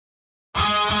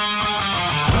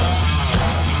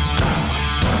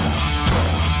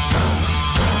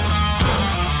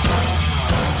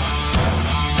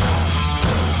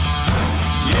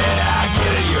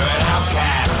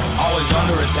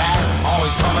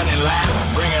it lasts.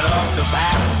 Bring it up to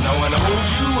pass. No one owes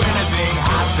you anything.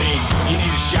 I think you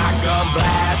need a shotgun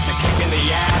blast, a kick in the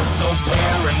ass. So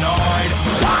paranoid.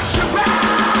 Watch your back.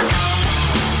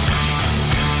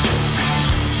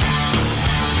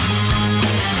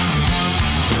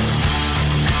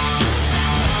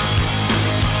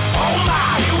 Oh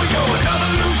my, here we go.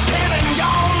 Another loose cannon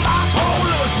gone.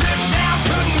 Bipolars ripped down,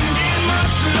 couldn't get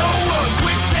much lower.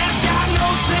 Quicksand's got no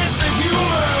sense of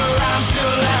humor. I'm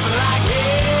still laughing like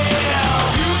hell.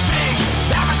 You think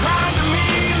that a crime to me?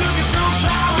 Looking so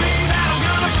sorry that I'm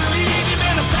gonna believe you've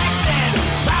been affected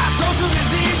by social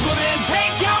disease. Well then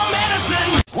take your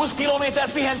medicine. 20 kilométer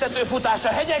pihentető futás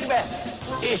a hegyekbe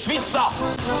és vissza.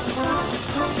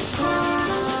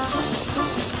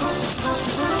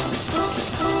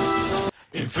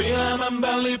 Én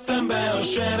félelmemben léptem be a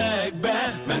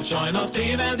seregbe, mert sajnap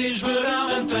tévedésből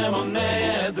rámentem a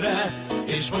nejedre.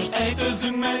 És most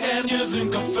ejtőzzünk meg,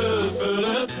 ernyőzzünk a föld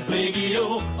fölött.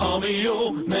 Légió, ami jó,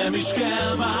 nem is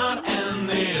kell már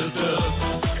ennél több.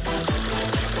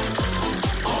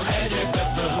 A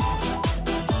hegyekbe föl,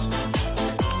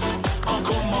 a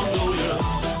kommandó jön.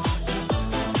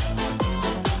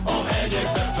 A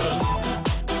hegyekbe föl.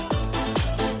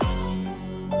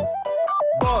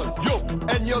 Bal, jobb,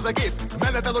 ennyi az egész.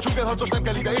 Menetel a dzsungelharcos, nem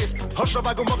kell ide ész. Hasra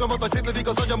vágom magamat, vagy szétlövik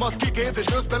az agyamat kikét. És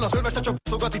közben az őrmester csak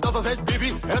szogat, itt az az egy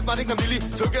bibi. Ez már nem Lili,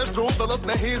 szöges drótalat,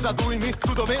 nehéz átbújni.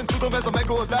 Tudom ez a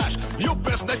megoldás. Jobb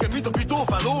ez nekem, mint a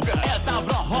pitófálógás.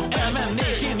 Eltávra, ha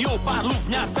elmennék, én jó pár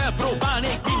lufnyát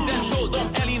felpróbálnék. Minden soldom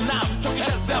elinnám, csak is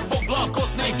ezzel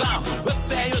foglalkoznék lám.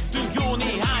 Összejöttünk jó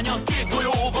néhányan, 2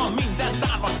 golyó van, minden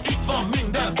támad. Itt van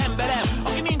minden emberem,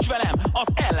 aki nincs velem, az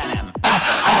ellenem.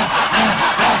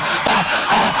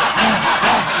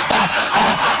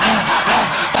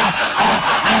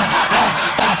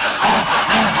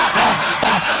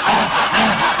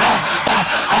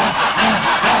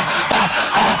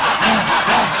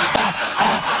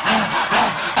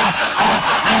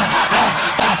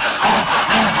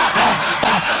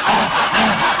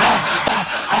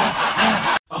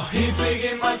 A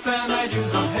hétvégén majd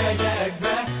felmegyünk a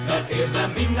hegyekbe, mert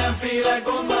érzem mindenféle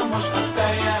gond van most a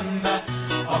fejembe.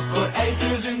 Akkor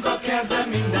ejtőzünk a kertben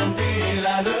minden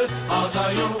délelőtt. Az a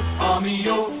jó, ami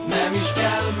jó, nem is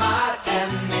kell már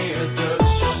ennél több.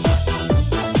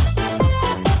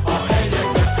 A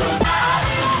hegyekbe föl.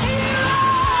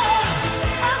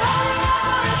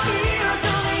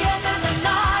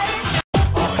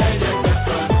 A hegyekbe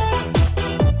föl.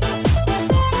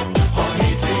 Ha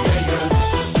hétvége jön.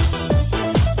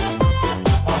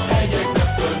 A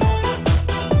hegyekbe föl.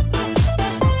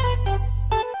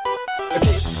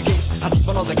 Kész, hát itt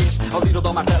van az egész. Az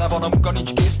iroda már tele van, a munka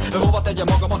nincs kész. Hova tegyem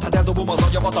magamat, hát eldobom az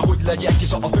agyamat. Ahogy legyek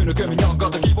kis, a főnököm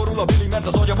nyaggat. Kiborul a bili, mert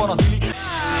az agyamban a dili.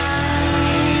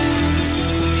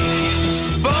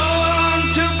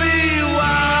 Born to be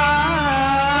wild.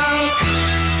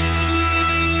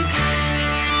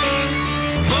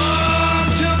 Born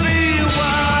to be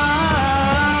wild.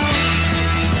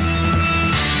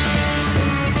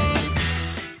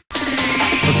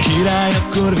 A király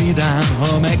akkor vidám,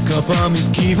 ha megkap, amit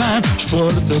kíván.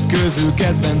 Sportok közül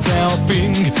kedvence a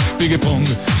ping-pong.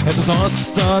 Ez az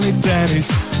asztali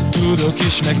tenisz, tudok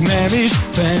is, meg nem is.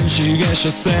 Fenséges a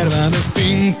szervám, ez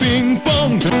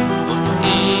ping-ping-pong.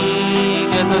 Ég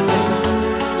ez a tűz,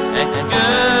 egy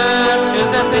kör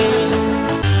közepén.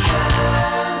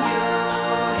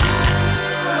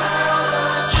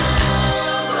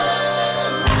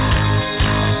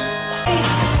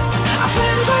 Our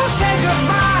friends will say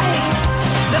goodbye.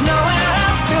 There's nowhere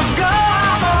else to go.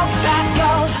 I hope that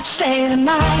you'll stay the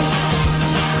night.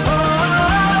 Oh,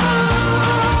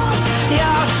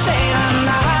 you'll stay the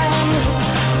night.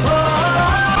 Oh,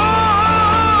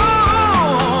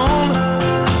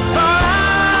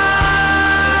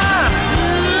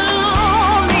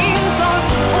 mientras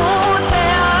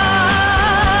ocean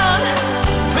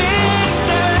Big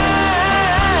Dan.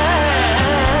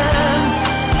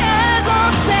 Ez a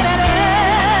szerelem.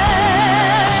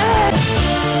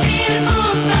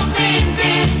 Cirkusznak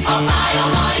pénzét, a pálya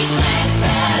ma is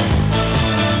megtel.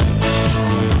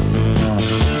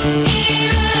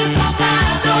 Élő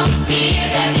plakádok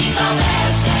hirdetik a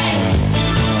versenyt.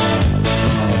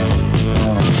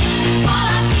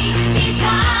 Valaki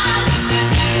kiszáll,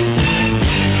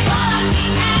 valaki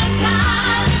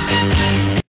elszáll.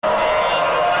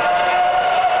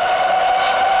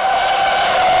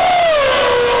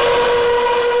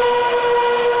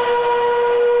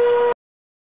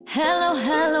 Hello,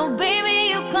 hello, baby,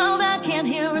 you called, I can't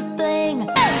hear a thing.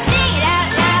 Sing it out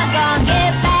loud, gonna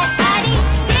get back, honey.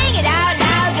 Sing it out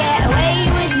loud, get away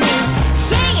with me.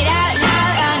 Sing it out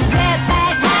loud, on a trip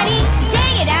back, honey.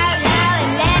 Sing it out loud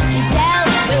and let's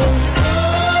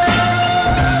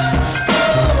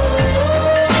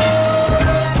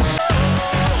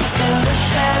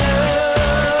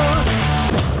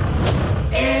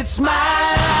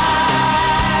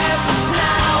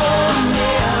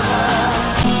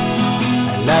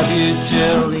you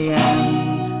till the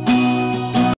end.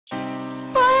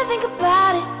 Boy, I think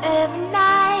about it every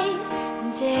night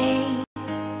and day.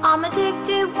 I'm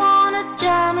addicted, wanna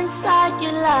jam inside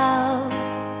your love.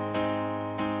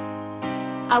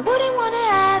 I wouldn't wanna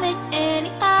have it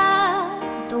any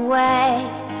other way.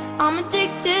 I'm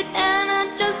addicted and I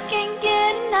just can't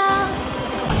get enough.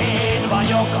 Én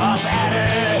vagyok az erő,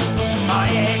 a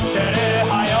jégtörő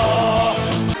hajó.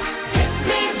 Hit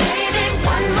me, baby,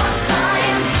 one more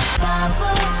time.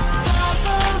 Papa,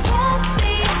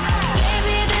 paparazzi,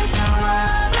 baby, there's no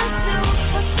other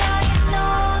superstar. You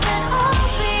know that I'll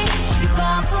be your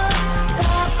papa,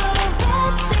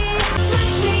 paparazzi.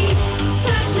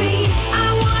 Touch me, I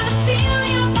wanna feel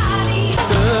your body.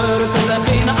 Kör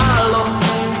közepén állok,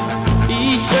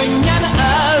 így könnyen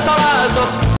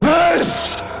eltaláltok.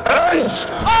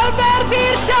 Albert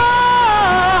írsa!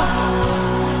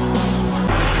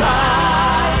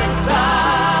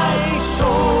 Száj,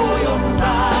 sólyom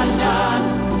szárnyán,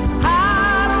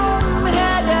 három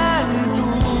hegyen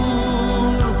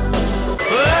túl.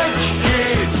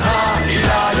 Egy-két szám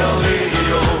irány a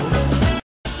légió.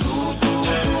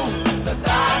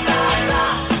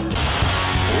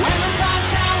 When the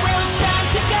sunshine will shine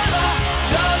together,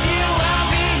 just you and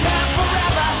me here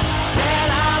forever. Said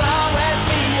I'll always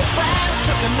be your friend.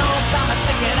 Took an oath, I'ma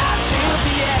stick it out to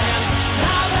the end.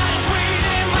 Now that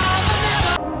freedom more than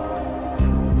ever.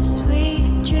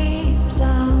 Sweet dreams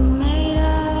are made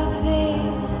of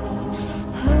this.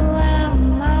 Who am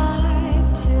I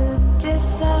to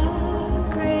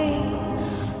disagree?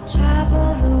 Travel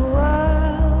the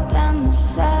world and the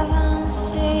seven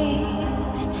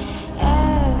seas.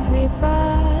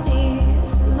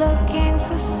 Everybody's looking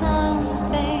for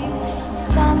something.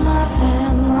 Some of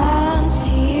them want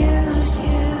to use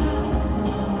you.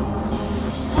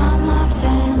 Some of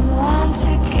them want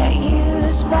to get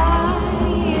used by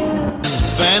you.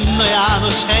 Fenn a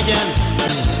János hegyen,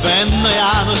 fenn a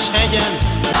János hegyen.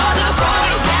 All the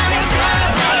boys